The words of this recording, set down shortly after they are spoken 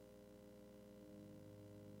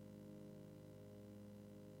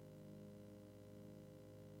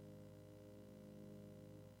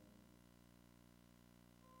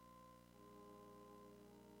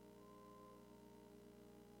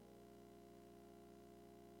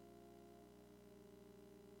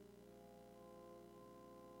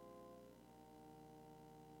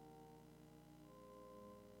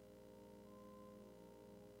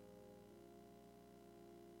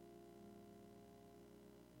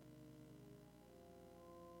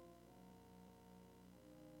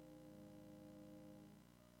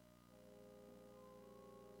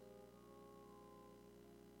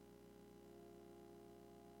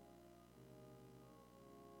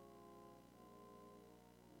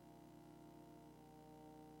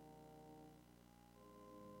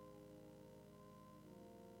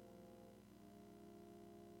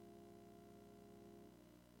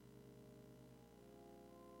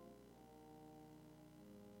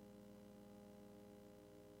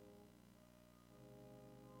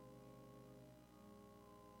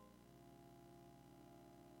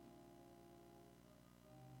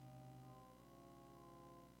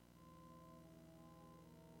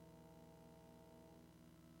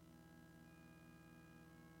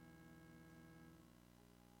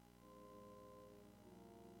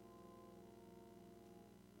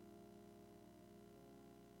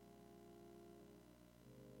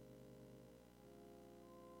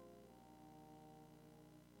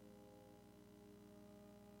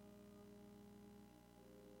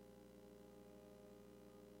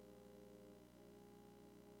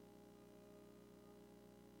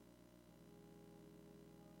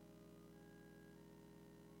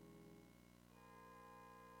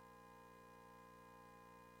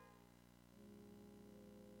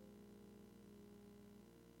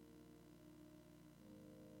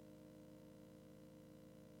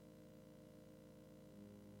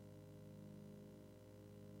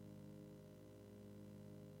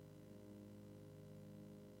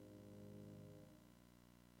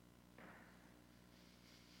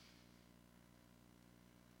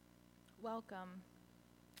Welcome.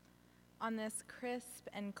 On this crisp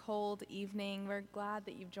and cold evening, we're glad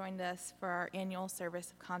that you've joined us for our annual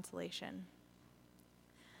service of Consolation.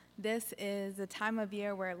 This is a time of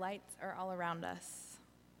year where lights are all around us.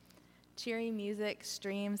 Cheery music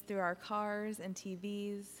streams through our cars and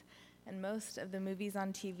TVs, and most of the movies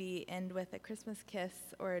on TV end with a Christmas kiss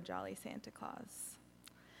or a jolly Santa Claus.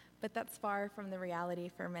 But that's far from the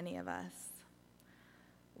reality for many of us.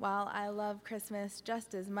 While I love Christmas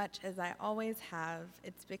just as much as I always have,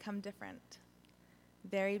 it's become different,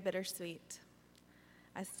 very bittersweet.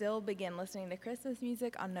 I still begin listening to Christmas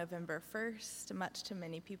music on November 1st, much to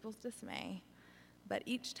many people's dismay. But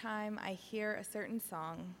each time I hear a certain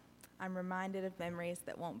song, I'm reminded of memories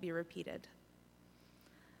that won't be repeated.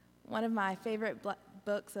 One of my favorite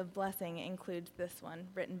books of blessing includes this one,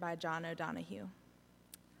 written by John O'Donohue.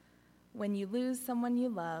 When you lose someone you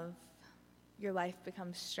love, your life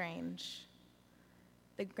becomes strange.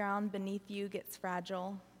 The ground beneath you gets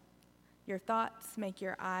fragile. Your thoughts make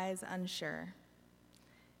your eyes unsure.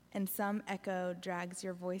 And some echo drags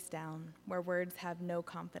your voice down where words have no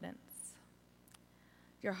confidence.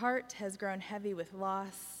 Your heart has grown heavy with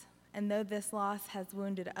loss, and though this loss has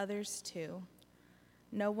wounded others too,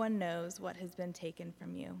 no one knows what has been taken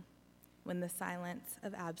from you when the silence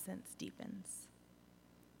of absence deepens.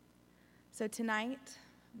 So tonight,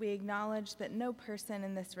 we acknowledge that no person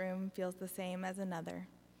in this room feels the same as another,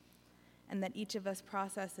 and that each of us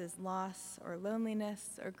processes loss or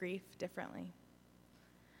loneliness or grief differently.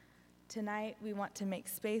 Tonight, we want to make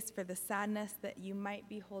space for the sadness that you might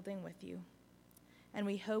be holding with you, and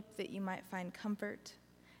we hope that you might find comfort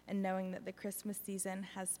in knowing that the Christmas season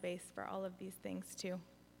has space for all of these things too.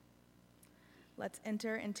 Let's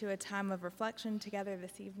enter into a time of reflection together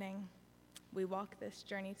this evening. We walk this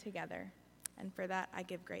journey together, and for that I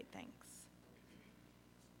give great thanks.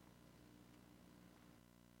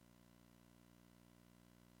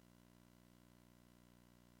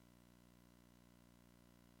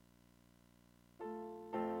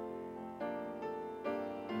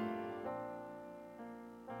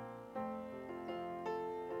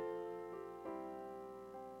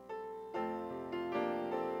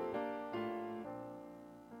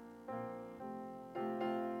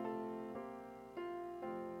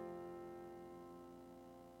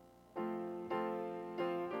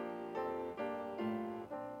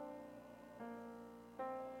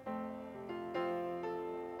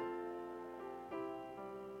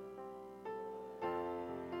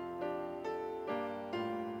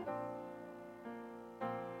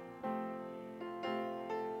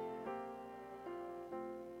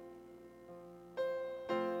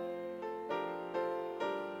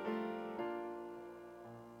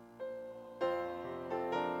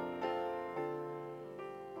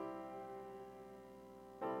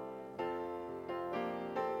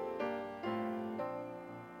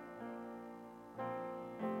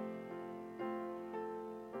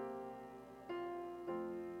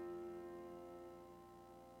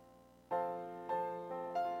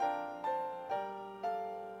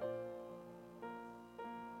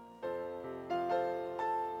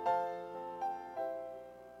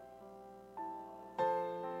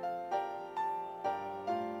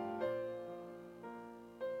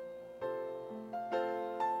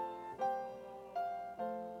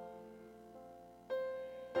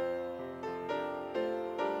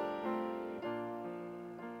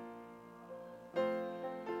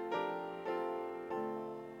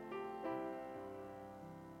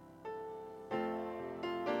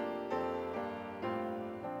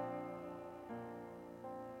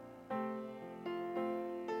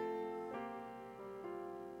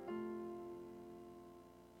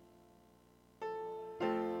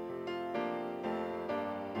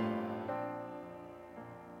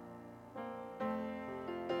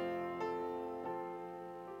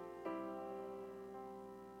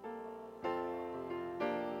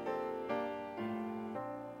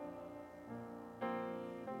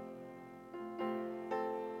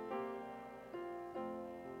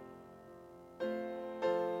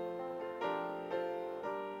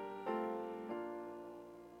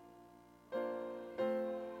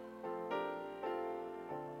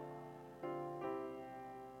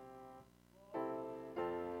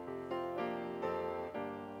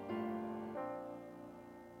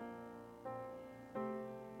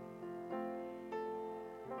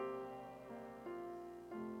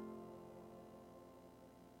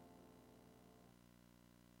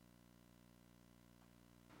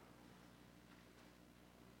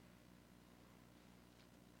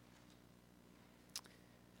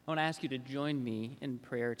 I want to ask you to join me in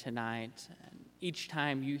prayer tonight. And each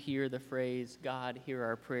time you hear the phrase, God, hear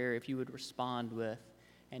our prayer, if you would respond with,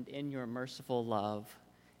 and in your merciful love,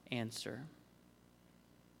 answer.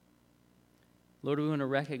 Lord, we want to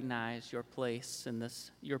recognize your place in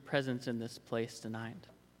this, your presence in this place tonight.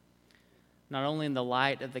 Not only in the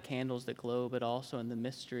light of the candles that glow, but also in the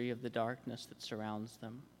mystery of the darkness that surrounds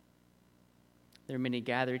them. There are many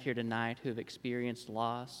gathered here tonight who have experienced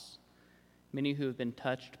loss, many who have been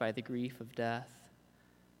touched by the grief of death,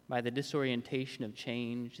 by the disorientation of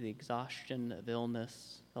change, the exhaustion of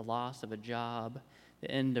illness, the loss of a job,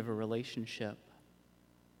 the end of a relationship.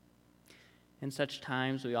 In such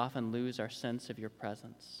times, we often lose our sense of your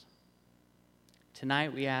presence.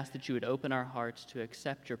 Tonight, we ask that you would open our hearts to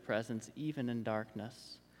accept your presence even in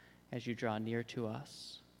darkness as you draw near to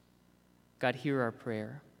us. God, hear our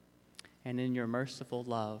prayer, and in your merciful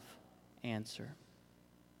love, answer.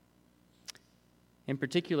 In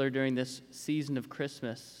particular, during this season of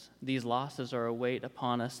Christmas, these losses are a weight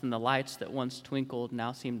upon us, and the lights that once twinkled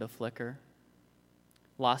now seem to flicker.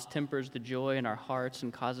 Loss tempers the joy in our hearts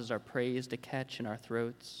and causes our praise to catch in our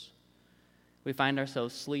throats. We find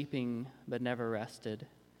ourselves sleeping but never rested,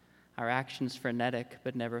 our actions frenetic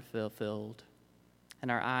but never fulfilled,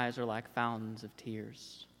 and our eyes are like fountains of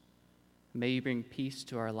tears. May you bring peace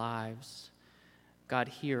to our lives. God,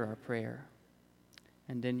 hear our prayer,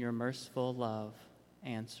 and in your merciful love,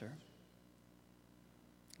 answer.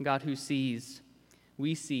 God, who sees,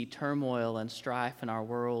 we see turmoil and strife in our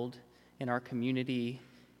world, in our community,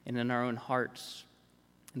 and in our own hearts.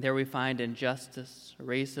 There we find injustice,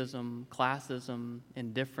 racism, classism,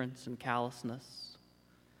 indifference, and callousness.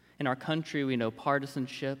 In our country, we know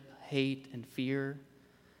partisanship, hate, and fear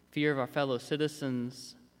of our fellow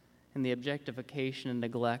citizens, and the objectification and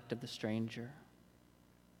neglect of the stranger.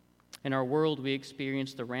 In our world, we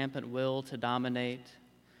experience the rampant will to dominate,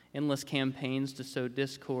 endless campaigns to sow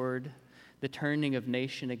discord, the turning of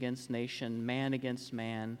nation against nation, man against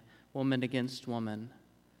man, woman against woman,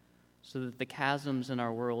 so that the chasms in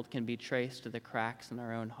our world can be traced to the cracks in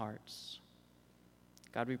our own hearts.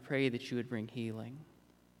 God, we pray that you would bring healing.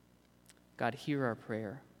 God, hear our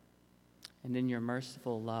prayer, and in your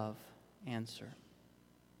merciful love, answer.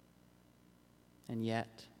 And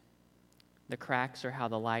yet, the cracks are how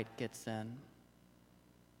the light gets in.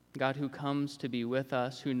 God, who comes to be with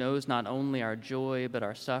us, who knows not only our joy but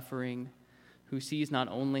our suffering, who sees not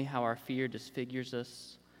only how our fear disfigures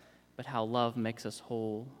us, but how love makes us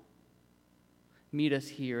whole. Meet us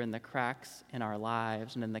here in the cracks in our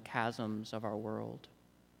lives and in the chasms of our world.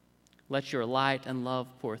 Let your light and love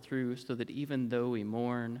pour through so that even though we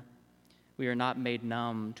mourn, we are not made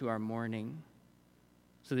numb to our mourning.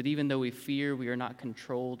 So that even though we fear, we are not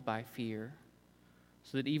controlled by fear.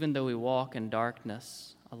 So that even though we walk in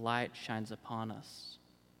darkness, a light shines upon us.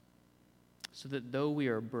 So that though we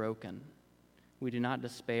are broken, we do not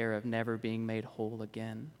despair of never being made whole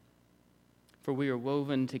again. For we are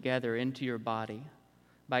woven together into your body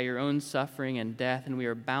by your own suffering and death, and we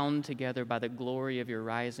are bound together by the glory of your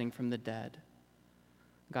rising from the dead.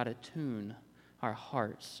 God, attune our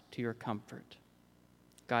hearts to your comfort.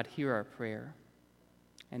 God, hear our prayer,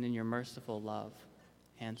 and in your merciful love,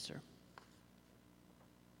 answer.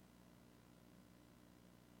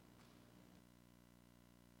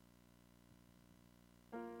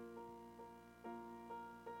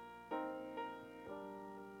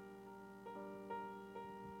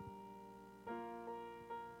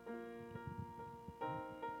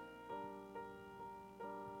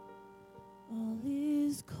 All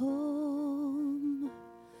is calm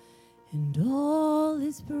and all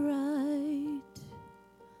is bright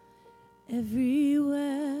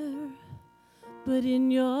everywhere, but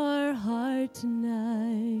in your heart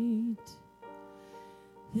tonight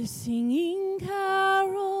they're singing carols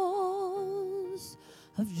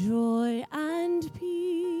of joy and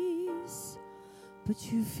peace,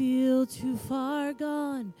 but you feel too far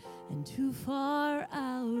gone and too far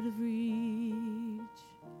out of reach.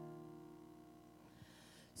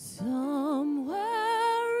 Somewhere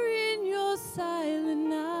in your silent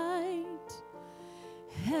night,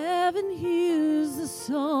 heaven hears the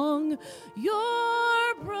song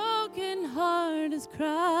your broken heart has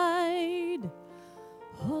cried.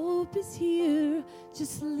 Hope is here,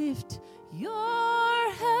 just lift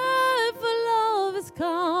your head, for love has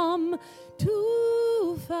come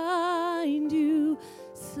to find you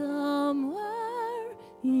somewhere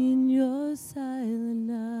in your silent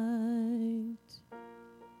night.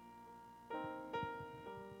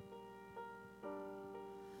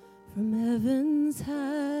 From heaven's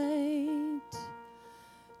height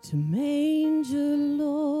to manger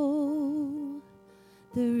low,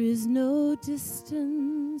 there is no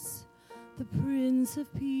distance the Prince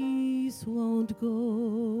of Peace won't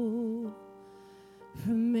go.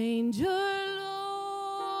 From manger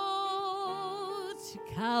low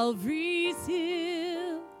Calvary's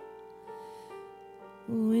hill.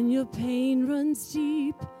 When your pain runs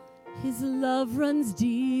deep, his love runs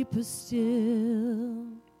deeper still.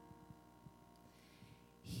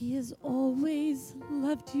 He has always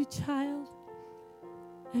loved you, child,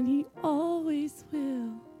 and he always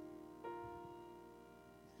will.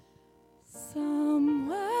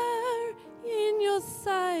 Somewhere in your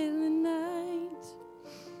silent night,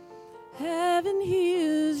 heaven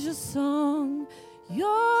hears your song.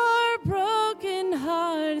 Your broken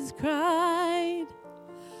heart has cried.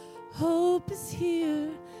 Hope is here.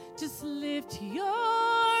 Just lift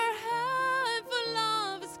your head, for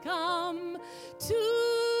love has come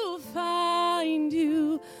to find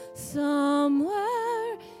you.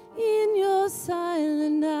 Somewhere in your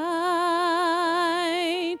silent night,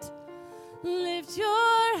 lift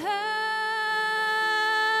your head,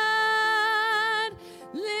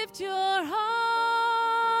 lift your heart.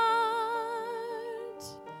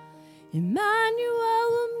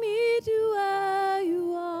 Emmanuel will meet you where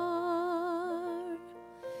you are.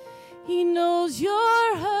 He knows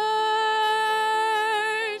your hurt.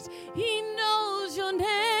 He knows your name.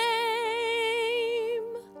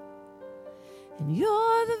 And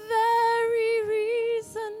you're the very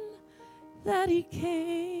reason that he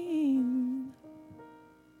came.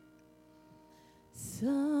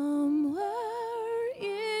 Somewhere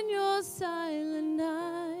in your silent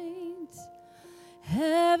night,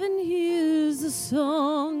 heaven hears a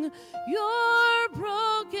song. Your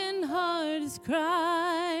broken heart has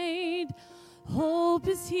cried. Hope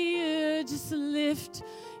is here. Just lift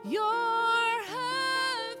your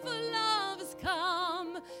head, for love has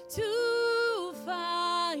come to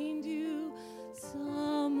find you.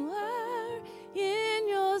 Somewhere in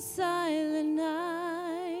your silent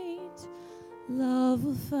night, love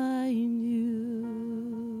will find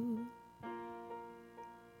you.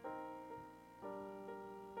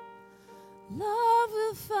 Love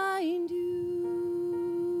will find you.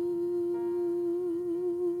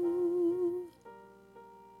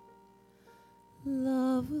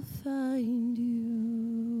 Love will find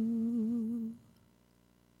you.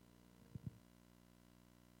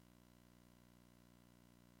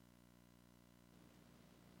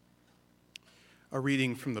 A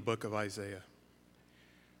reading from the book of Isaiah.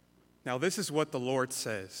 Now this is what the Lord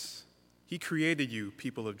says. He created you,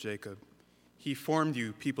 people of Jacob. He formed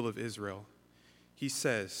you, people of Israel. He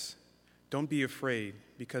says, don't be afraid,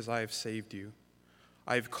 because I have saved you.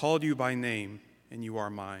 I have called you by name, and you are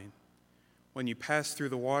mine. When you pass through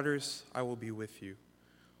the waters, I will be with you.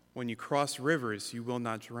 When you cross rivers, you will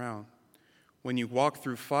not drown. When you walk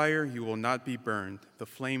through fire, you will not be burned. The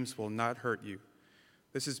flames will not hurt you.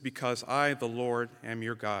 This is because I, the Lord, am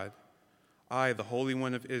your God. I, the Holy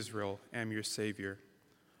One of Israel, am your Savior.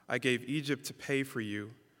 I gave Egypt to pay for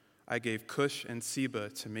you. I gave Cush and Seba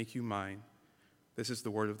to make you mine. This is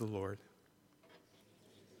the word of the Lord.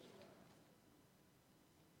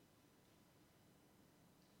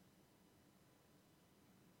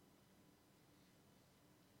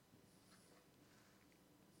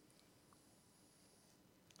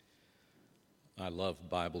 I love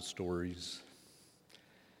Bible stories.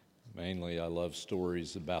 Mainly, I love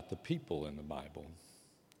stories about the people in the Bible.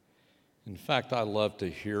 In fact, I love to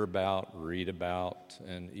hear about, read about,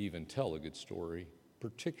 and even tell a good story,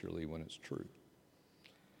 particularly when it's true.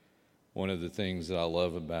 One of the things that I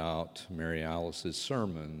love about Mary Alice's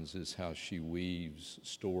sermons is how she weaves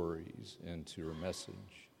stories into her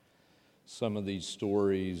message. Some of these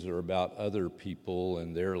stories are about other people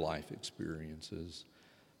and their life experiences.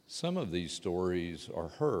 Some of these stories are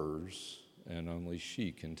hers, and only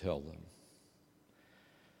she can tell them.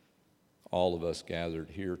 All of us gathered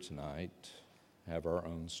here tonight have our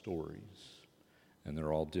own stories, and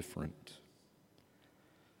they're all different.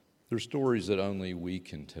 They're stories that only we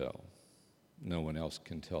can tell. No one else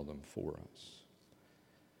can tell them for us.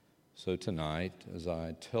 So tonight, as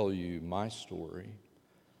I tell you my story,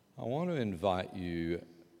 I want to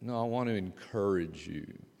encourage you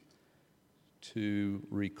to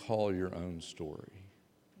recall your own story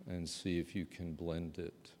and see if you can blend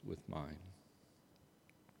it with mine.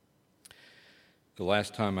 The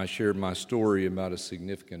last time I shared my story about a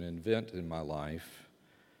significant event in my life,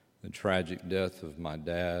 the tragic death of my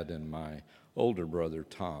dad and my older brother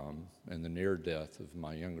Tom, and the near death of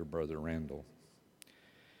my younger brother Randall.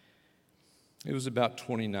 It was about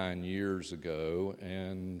 29 years ago,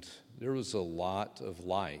 and there was a lot of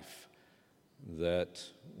life that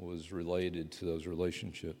was related to those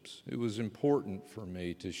relationships. It was important for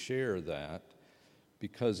me to share that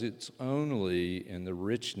because it's only in the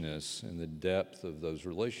richness and the depth of those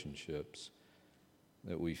relationships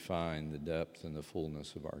that we find the depth and the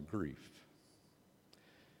fullness of our grief.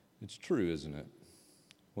 It's true, isn't it?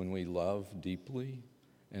 When we love deeply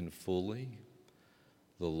and fully,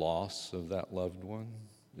 the loss of that loved one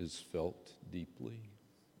is felt deeply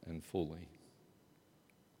and fully.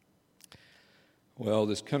 Well,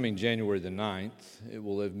 this coming January the 9th, it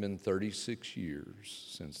will have been 36 years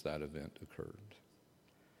since that event occurred.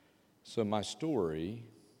 So my story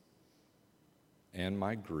and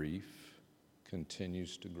my grief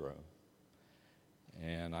continues to grow,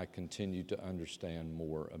 and I continue to understand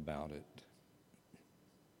more about it.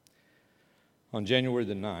 On January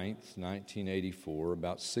the 9th, 1984,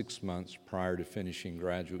 about 6 months prior to finishing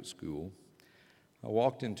graduate school, I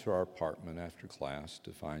walked into our apartment after class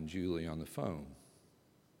to find Julie on the phone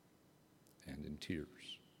and in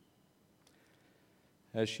tears.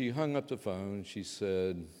 As she hung up the phone, she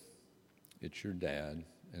said, "It's your dad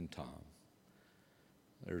and Tom.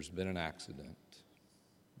 There's been an accident.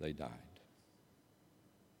 They died."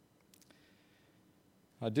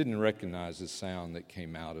 I didn't recognize the sound that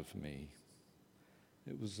came out of me.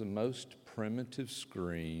 It was the most primitive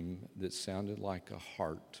scream that sounded like a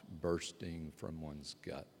heart bursting from one's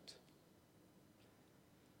gut,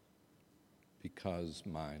 because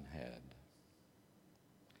mine had.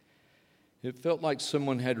 It felt like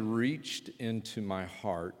someone had reached into my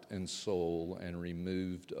heart and soul and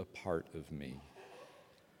removed a part of me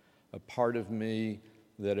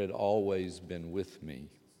that had always been with me.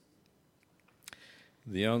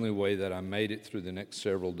 The only way that I made it through the next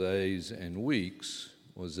several days and weeks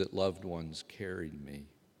was that loved ones carried me.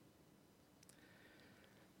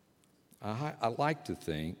 I like to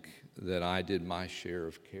think that I did my share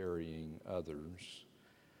of carrying others,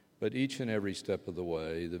 but each and every step of the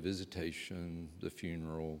way, the visitation, the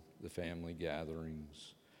funeral, the family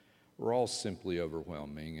gatherings, were all simply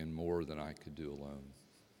overwhelming and more than I could do alone.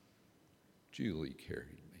 Julie carried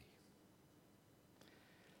me.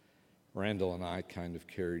 Randall and I kind of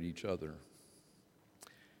carried each other.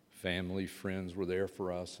 Family, friends were there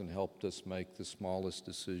for us and helped us make the smallest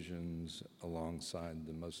decisions alongside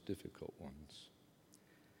the most difficult ones.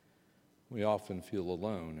 We often feel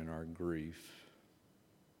alone in our grief,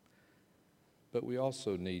 but we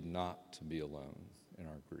also need not to be alone in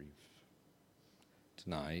our grief.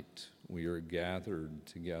 Tonight, we are gathered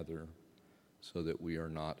together so that we are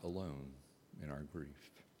not alone in our grief.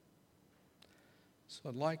 So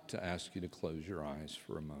I'd like to ask you to close your eyes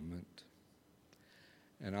for a moment.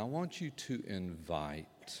 And I want you to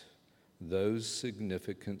invite those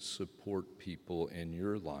significant support people in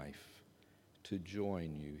your life to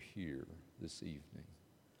join you here this evening.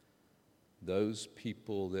 Those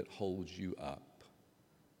people that hold you up,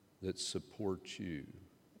 that support you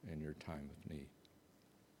in your time of need.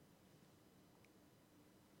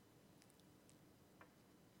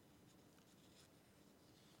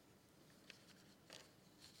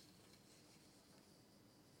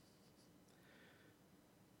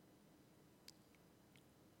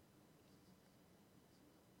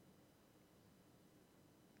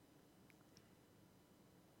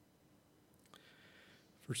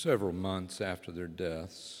 For several months after their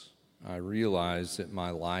deaths, I realized that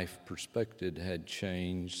my life perspective had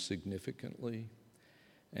changed significantly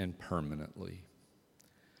and permanently.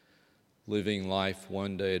 Living life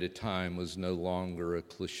one day at a time was no longer a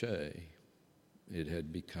cliche. It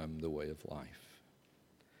had become the way of life.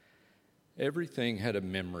 Everything had a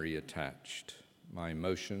memory attached. My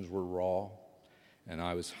emotions were raw, and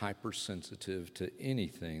I was hypersensitive to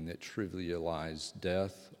anything that trivialized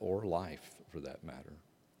death or life, for that matter.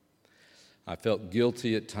 I felt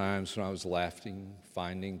guilty at times when I was laughing,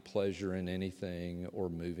 finding pleasure in anything, or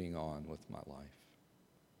moving on with my life.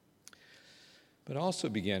 But I also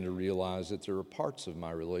began to realize that there were parts of my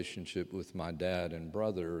relationship with my dad and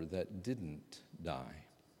brother that didn't die.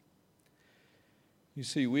 You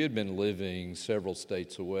see, we had been living several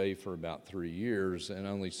states away for about 3 years and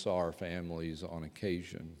only saw our families on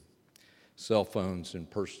occasion. Cell phones and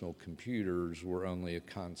personal computers were only a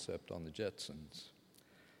concept on the Jetsons.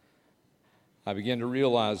 I began to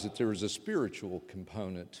realize that there was a spiritual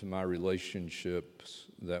component to my relationships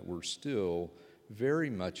that were still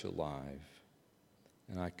very much alive,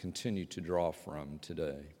 and I continue to draw from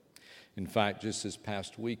today. In fact, just this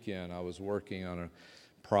past weekend, I was working on a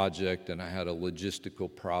project and I had a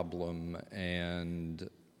logistical problem, and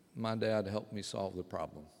my dad helped me solve the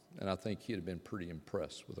problem, and I think he'd have been pretty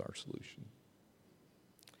impressed with our solution.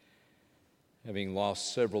 Having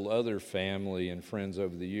lost several other family and friends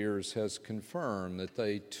over the years has confirmed that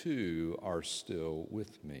they too are still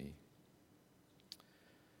with me.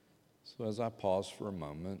 So as I pause for a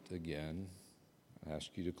moment again, I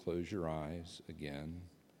ask you to close your eyes again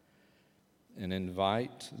and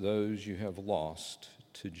invite those you have lost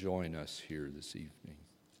to join us here this evening.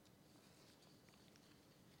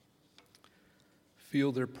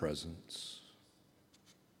 Feel their presence,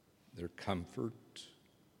 their comfort,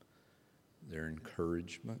 their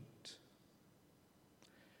encouragement.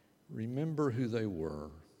 Remember who they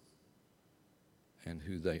were and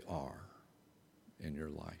who they are in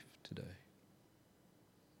your life today.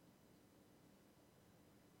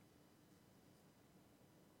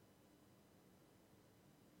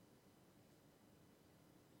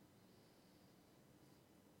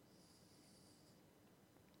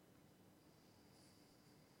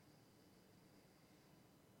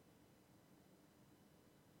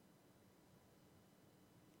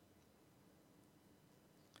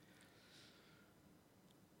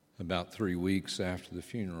 About 3 weeks after the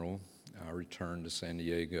funeral, I returned to San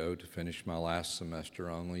Diego to finish my last semester,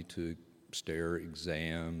 only to stare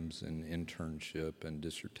exams and internship and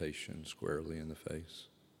dissertation squarely in the face.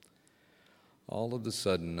 All of a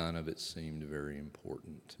sudden, none of it seemed very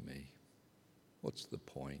important to me. What's the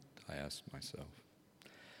point? I asked myself.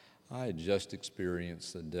 I had just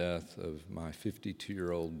experienced the death of my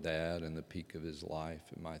 52-year-old dad in the peak of his life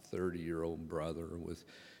and my 30-year-old brother with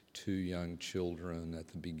 2 young children at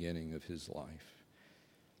the beginning of his life.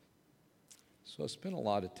 So I spent a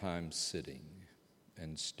lot of time sitting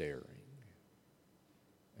and staring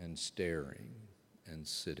and staring and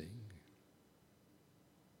sitting.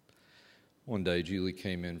 One day, Julie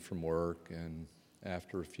came in from work, and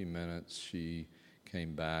after a few minutes, she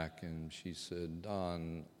came back and she said,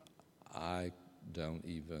 "Don, I don't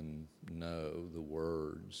even know the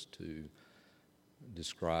words to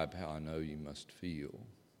describe how I know you must feel.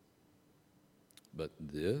 But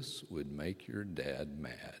this would make your dad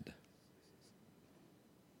mad."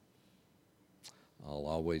 I'll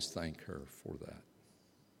always thank her for that.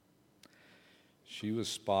 She was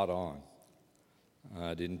spot on.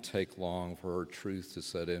 It didn't take long for her truth to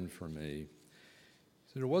set in for me.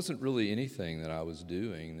 There wasn't really anything that I was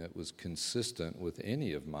doing that was consistent with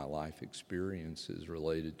any of my life experiences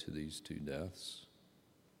related to these 2 deaths.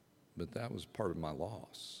 But that was part of my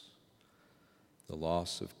loss. The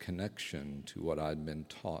loss of connection to what I'd been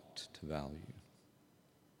taught to value.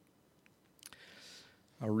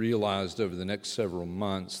 I realized over the next several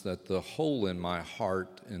months that the hole in my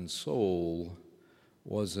heart and soul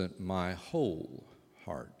wasn't my whole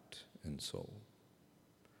heart and soul.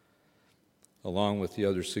 Along with the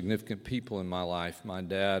other significant people in my life, my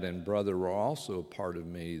dad and brother were also a part of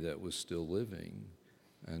me that was still living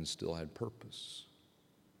and still had purpose.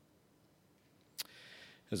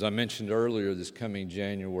 As I mentioned earlier, this coming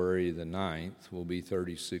January the 9th will be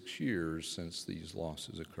 36 years since these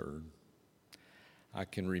losses occurred. I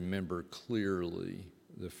can remember clearly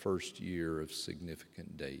the first year of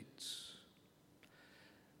significant dates.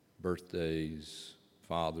 Birthdays,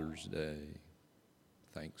 Father's Day,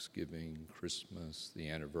 Thanksgiving, Christmas, the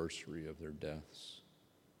anniversary of their deaths.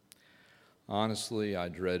 Honestly, I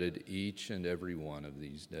dreaded each and every one of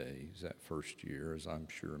these days that first year, as I'm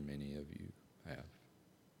sure many of you have.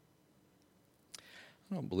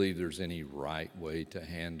 I don't believe there's any right way to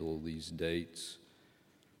handle these dates.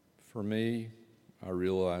 For me, I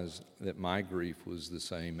realized that my grief was the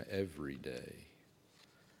same every day.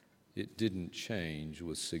 It didn't change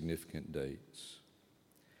with significant dates.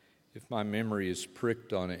 If my memory is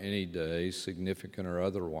pricked on any day, significant or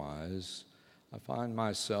otherwise, I find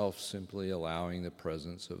myself simply allowing the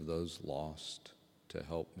presence of those lost to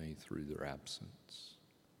help me through their absence.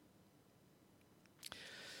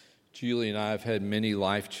 Julie and I have had many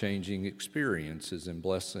life-changing experiences and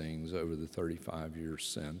blessings over the 35 years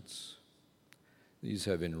since. These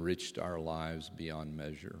have enriched our lives beyond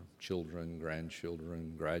measure. Children,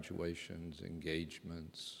 grandchildren, graduations,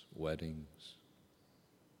 engagements, weddings.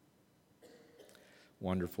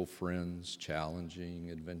 Wonderful friends, challenging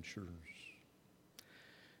adventures.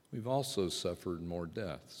 We've also suffered more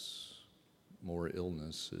deaths, more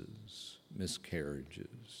illnesses,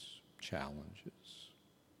 miscarriages, challenges.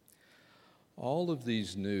 All of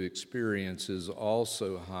these new experiences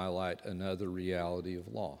also highlight another reality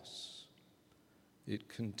of loss. It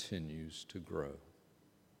continues to grow.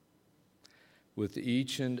 With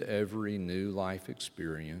each and every new life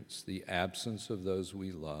experience, the absence of those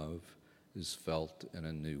we love is felt in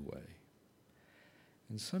a new way.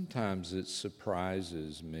 And sometimes it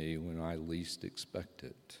surprises me when I least expect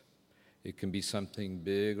it. It can be something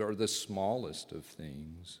big or the smallest of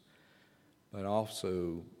things, but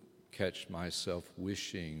also catch myself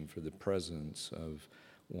wishing for the presence of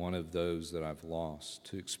one of those that I've lost,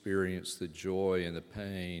 to experience the joy and the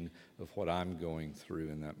pain of what I'm going through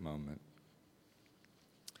in that moment.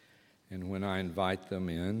 And when I invite them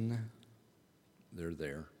in, they're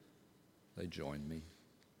there. They join me.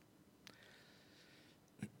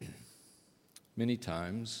 Many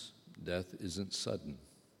times, death isn't sudden.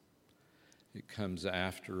 It comes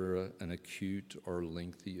after an acute or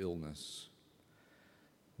lengthy illness.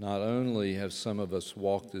 Not only have some of us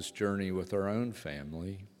walked this journey with our own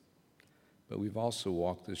family, but we've also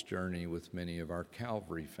walked this journey with many of our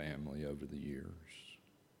Calvary family over the years.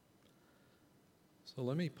 So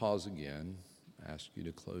let me pause again, ask you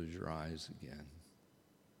to close your eyes again,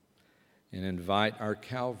 and invite our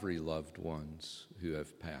Calvary loved ones who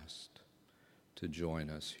have passed to join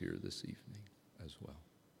us here this evening as well.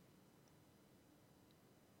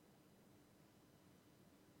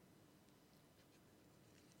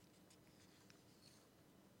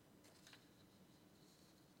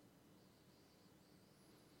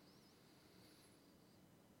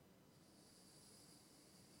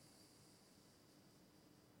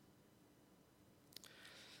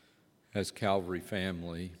 As Calvary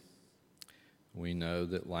family, we know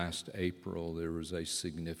that last April there was a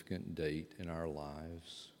significant date in our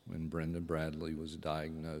lives when Brenda Bradley was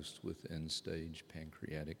diagnosed with end-stage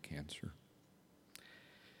pancreatic cancer.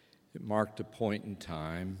 It marked a point in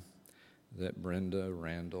time that Brenda,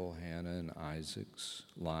 Randall, Hannah, and Isaac's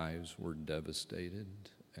lives were devastated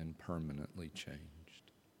and permanently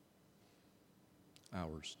changed.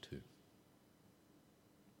 Ours too.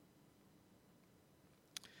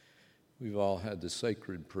 We've all had the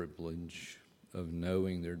sacred privilege of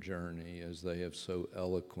knowing their journey as they have so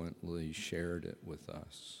eloquently shared it with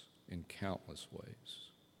us in countless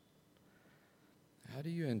ways. How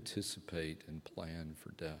do you anticipate and plan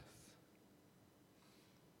for death?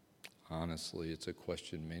 Honestly, it's a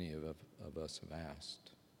question many of us have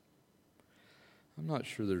asked. I'm not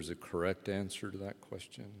sure there's a correct answer to that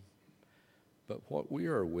question, but what we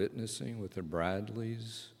are witnessing with the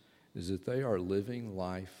Bradleys is that they are living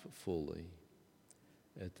life fully.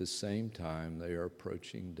 At the same time, they are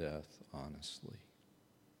approaching death honestly.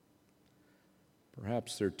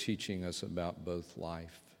 Perhaps they're teaching us about both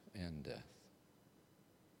life and death.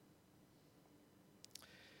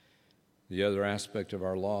 The other aspect of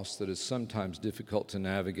our loss that is sometimes difficult to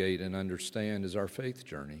navigate and understand is our faith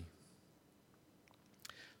journey.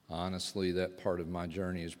 Honestly, that part of my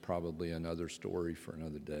journey is probably another story for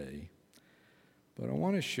another day. But I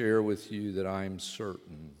want to share with you that I'm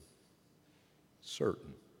certain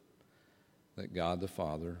that God the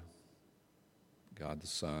Father, God the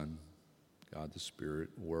Son, God the Spirit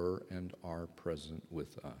were and are present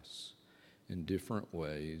with us in different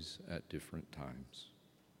ways at different times.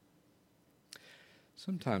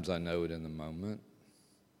 Sometimes I know it in the moment.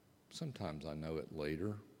 Sometimes I know it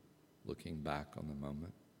later, looking back on the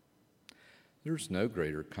moment. There's no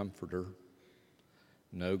greater comforter,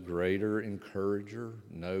 no greater encourager,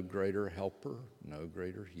 no greater helper, no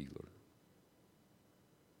greater healer.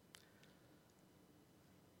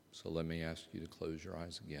 So let me ask you to close your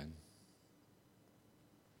eyes again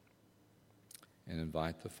and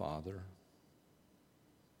invite the Father,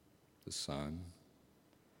 the Son,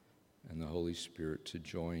 and the Holy Spirit to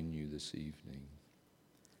join you this evening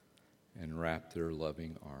and wrap their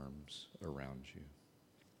loving arms around you.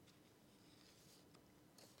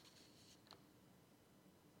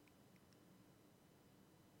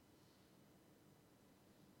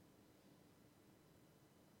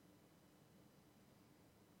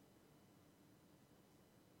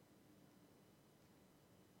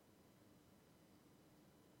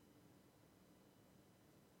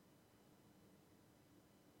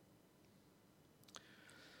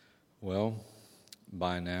 Well,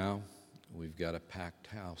 by now, we've got a packed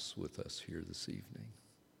house with us here this evening,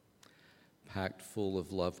 packed full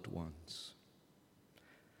of loved ones.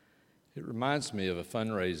 It reminds me of a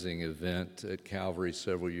fundraising event at Calvary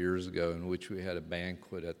several years ago in which we had a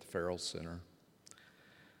banquet at the Farrell Center.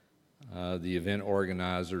 The event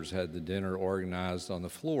organizers had the dinner organized on the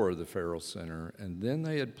floor of the Farrell Center, and then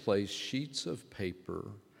they had placed sheets of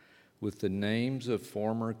paper with the names of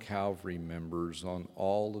former Calvary members on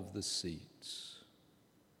all of the seats.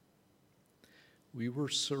 We were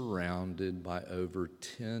surrounded by over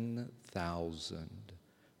 10,000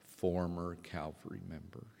 former Calvary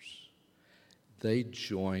members. They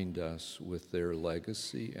joined us with their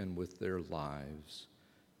legacy and with their lives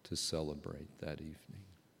to celebrate that evening.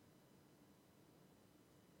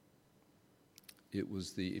 It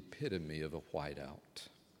was the epitome of a whiteout.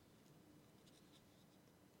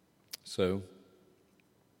 So,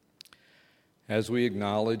 as we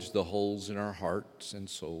acknowledge the holes in our hearts and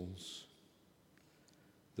souls,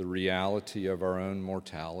 the reality of our own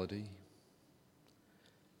mortality,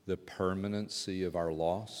 the permanency of our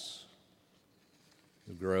loss,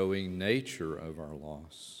 the growing nature of our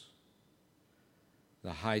loss,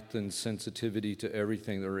 the heightened sensitivity to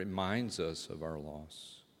everything that reminds us of our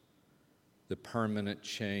loss, the permanent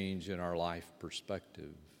change in our life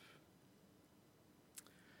perspective.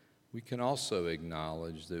 We can also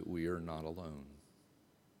acknowledge that we are not alone.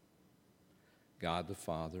 God the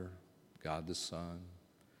Father, God the Son,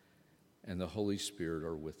 and the Holy Spirit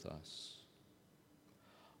are with us.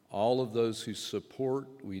 All of those whose support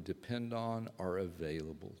we depend on are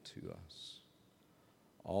available to us.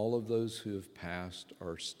 All of those who have passed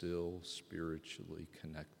are still spiritually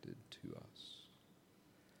connected to us.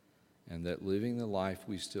 And that living the life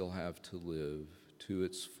we still have to live to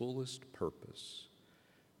its fullest purpose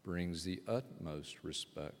brings the utmost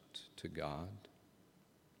respect to God,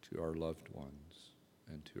 to our loved ones,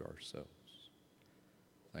 and to ourselves.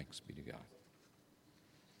 Thanks be to God.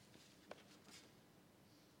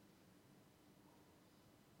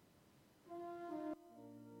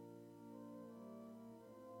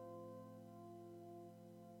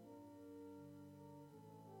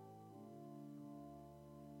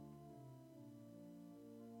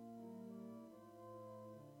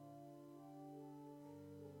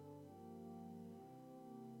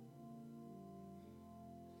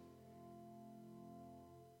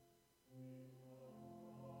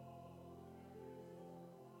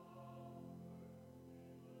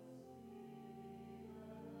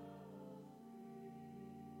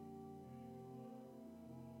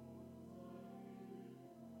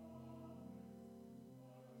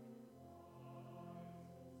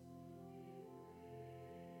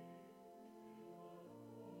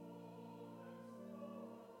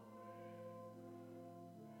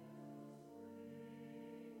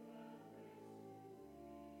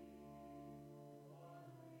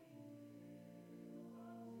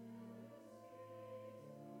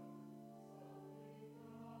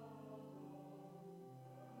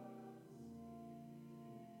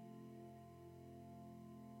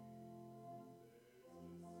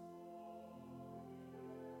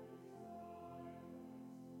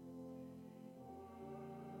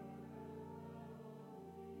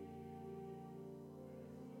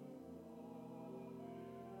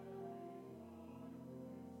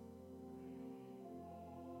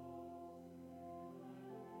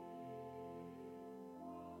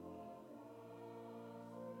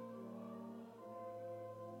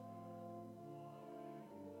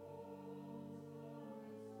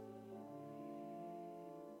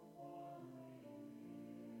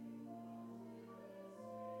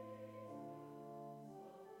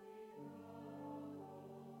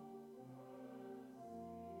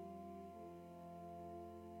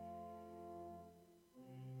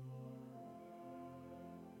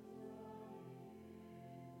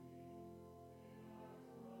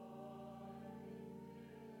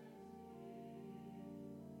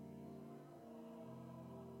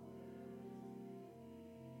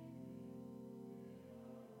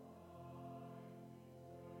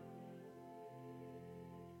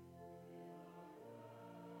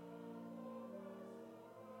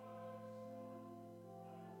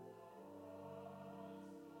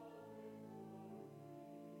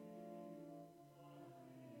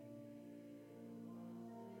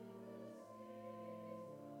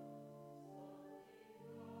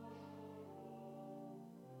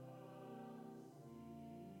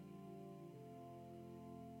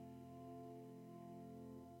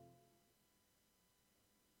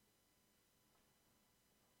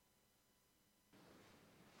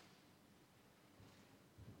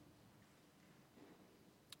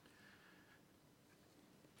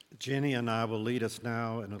 Jenny and I will lead us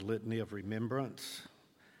now in a litany of remembrance.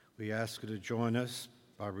 We ask you to join us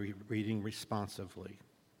by reading responsively.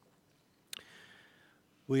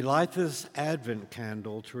 We light this Advent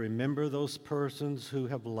candle to remember those persons who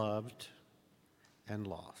have loved and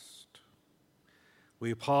lost.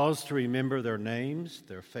 We pause to remember their names,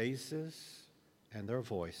 their faces, and their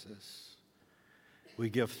voices.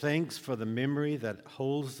 We give thanks for the memory that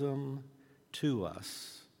holds them to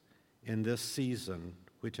us in this season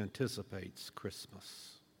which anticipates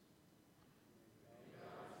Christmas.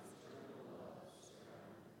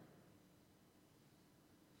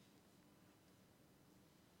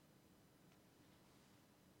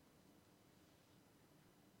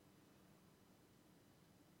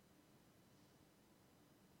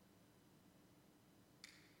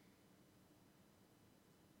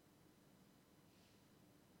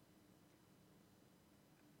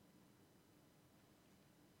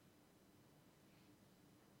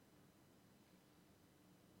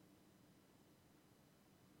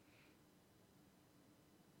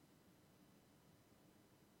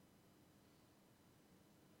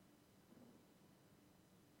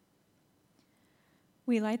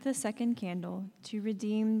 We light the second candle to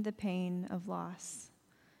redeem the pain of loss,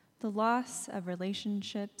 the loss of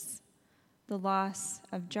relationships, the loss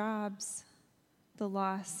of jobs, the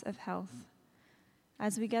loss of health.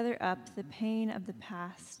 As we gather up the pain of the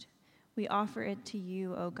past, we offer it to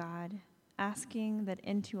you, O God, asking that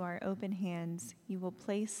into our open hands you will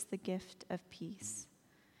place the gift of peace.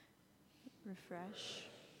 Refresh,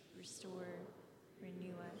 restore,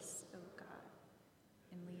 renew us, O God,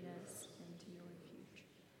 and lead us into your future.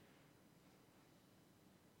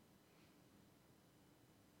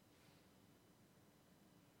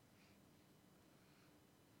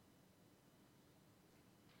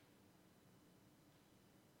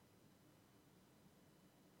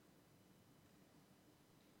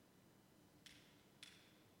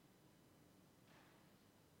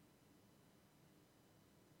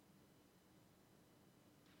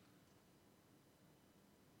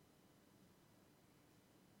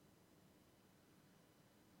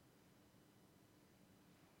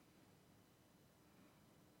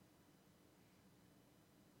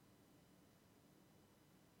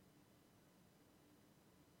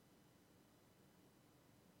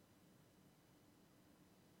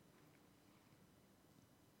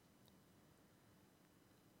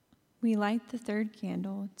 We light the third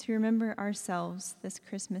candle to remember ourselves this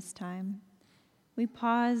Christmas time. We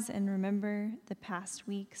pause and remember the past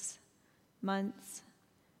weeks, months,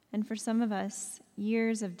 and for some of us,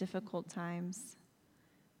 years of difficult times.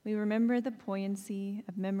 We remember the poignancy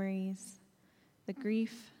of memories, the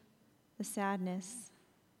grief, the sadness,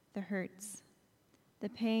 the hurts, the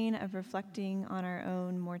pain of reflecting on our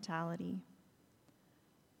own mortality.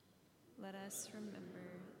 Let us remember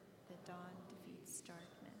that dawn defeats darkness.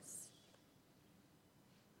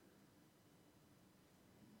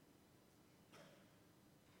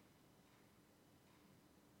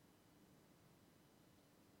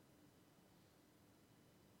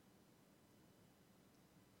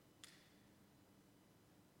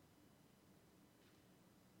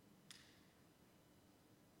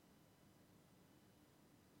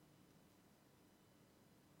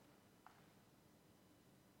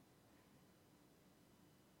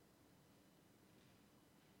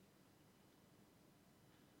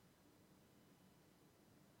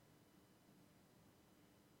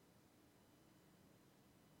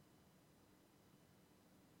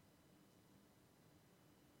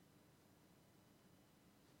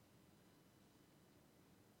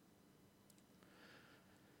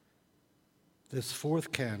 This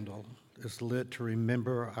fourth candle is lit to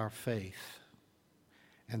remember our faith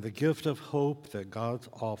and the gift of hope that God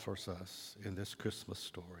offers us in this Christmas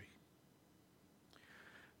story.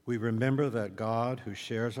 We remember that God, who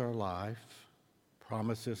shares our life,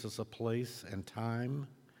 promises us a place and time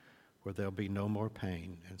where there'll be no more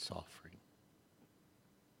pain and suffering.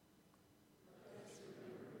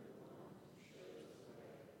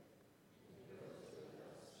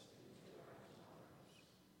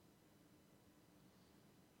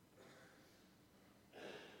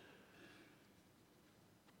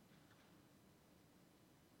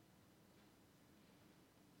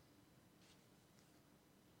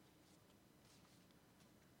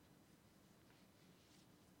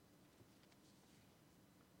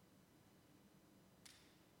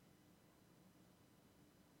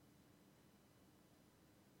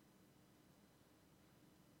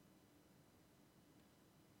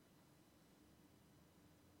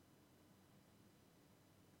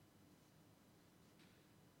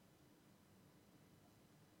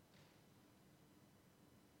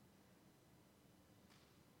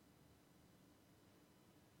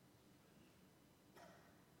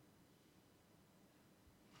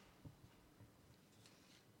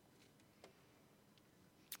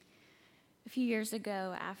 A few years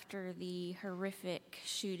ago, after the horrific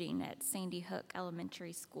shooting at Sandy Hook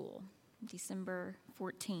Elementary School, December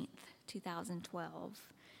 14th, 2012,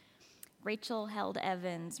 Rachel Held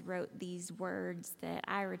Evans wrote these words that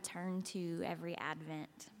I return to every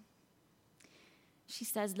Advent. She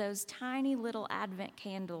says, "Those tiny little Advent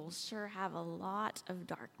candles sure have a lot of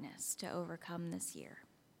darkness to overcome this year.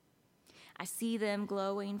 I see them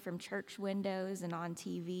glowing from church windows and on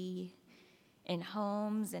TV, in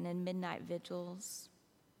homes and in midnight vigils.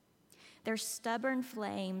 Their stubborn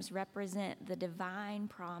flames represent the divine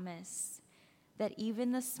promise that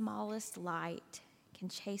even the smallest light can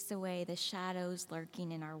chase away the shadows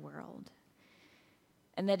lurking in our world,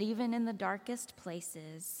 and that even in the darkest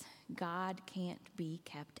places, God can't be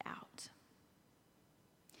kept out.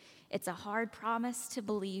 It's a hard promise to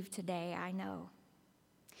believe today, I know.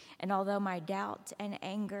 And although my doubt and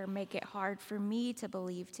anger make it hard for me to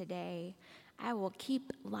believe today, I will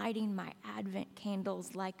keep lighting my Advent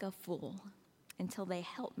candles like a fool until they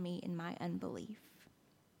help me in my unbelief.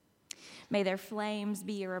 May their flames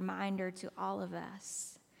be a reminder to all of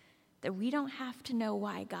us that we don't have to know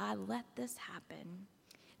why God let this happen,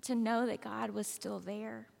 to know that God was still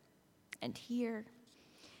there and here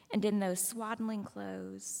and in those swaddling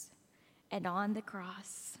clothes and on the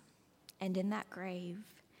cross and in that grave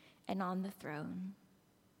and on the throne.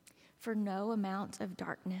 For no amount of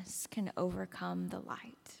darkness can overcome the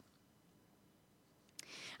light.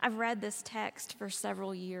 I've read this text for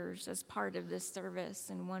several years as part of this service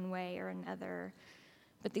in one way or another,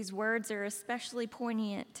 but these words are especially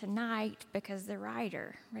poignant tonight because the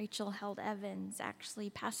writer, Rachel Held Evans, actually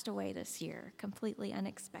passed away this year, completely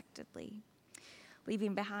unexpectedly,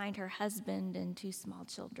 leaving behind her husband and 2 small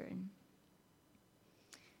children.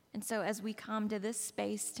 And so as we come to this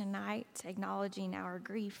space tonight, acknowledging our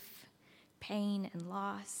grief, pain, and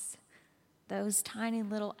loss, those tiny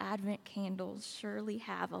little Advent candles surely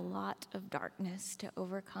have a lot of darkness to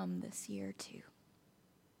overcome this year too.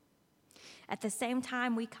 At the same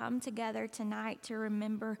time, we come together tonight to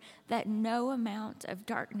remember that no amount of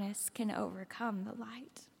darkness can overcome the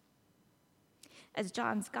light. As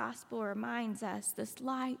John's gospel reminds us, this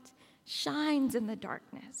light shines in the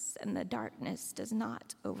darkness, and the darkness does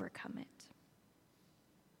not overcome it.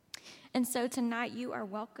 And so tonight you are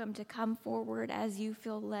welcome to come forward as you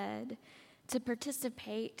feel led to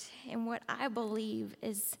participate in what I believe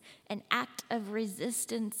is an act of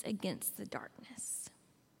resistance against the darkness.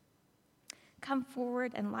 Come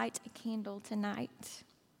forward and light a candle tonight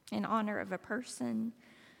in honor of a person,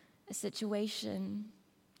 a situation,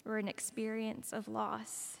 or an experience of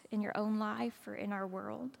loss in your own life or in our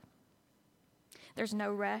world. There's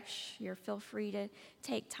no rush. Feel free to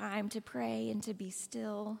take time to pray and to be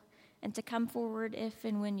still and to come forward if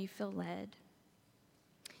and when you feel led.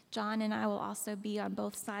 John and I will also be on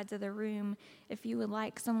both sides of the room if you would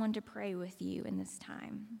like someone to pray with you in this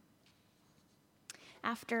time.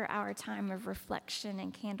 After our time of reflection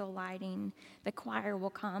and candle lighting, the choir will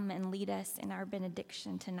come and lead us in our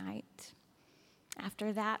benediction tonight.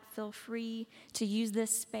 After that, feel free to use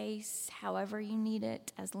this space however you need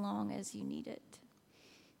it, as long as you need it.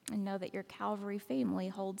 And know that your Calvary family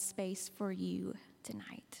holds space for you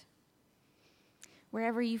tonight.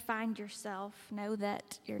 Wherever you find yourself, know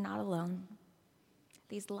that you're not alone.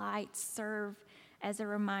 These lights serve as a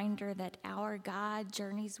reminder that our God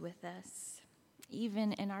journeys with us,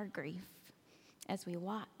 even in our grief, as we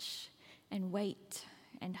watch and wait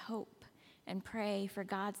and hope and pray for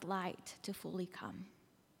God's light to fully come.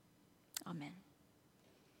 Amen.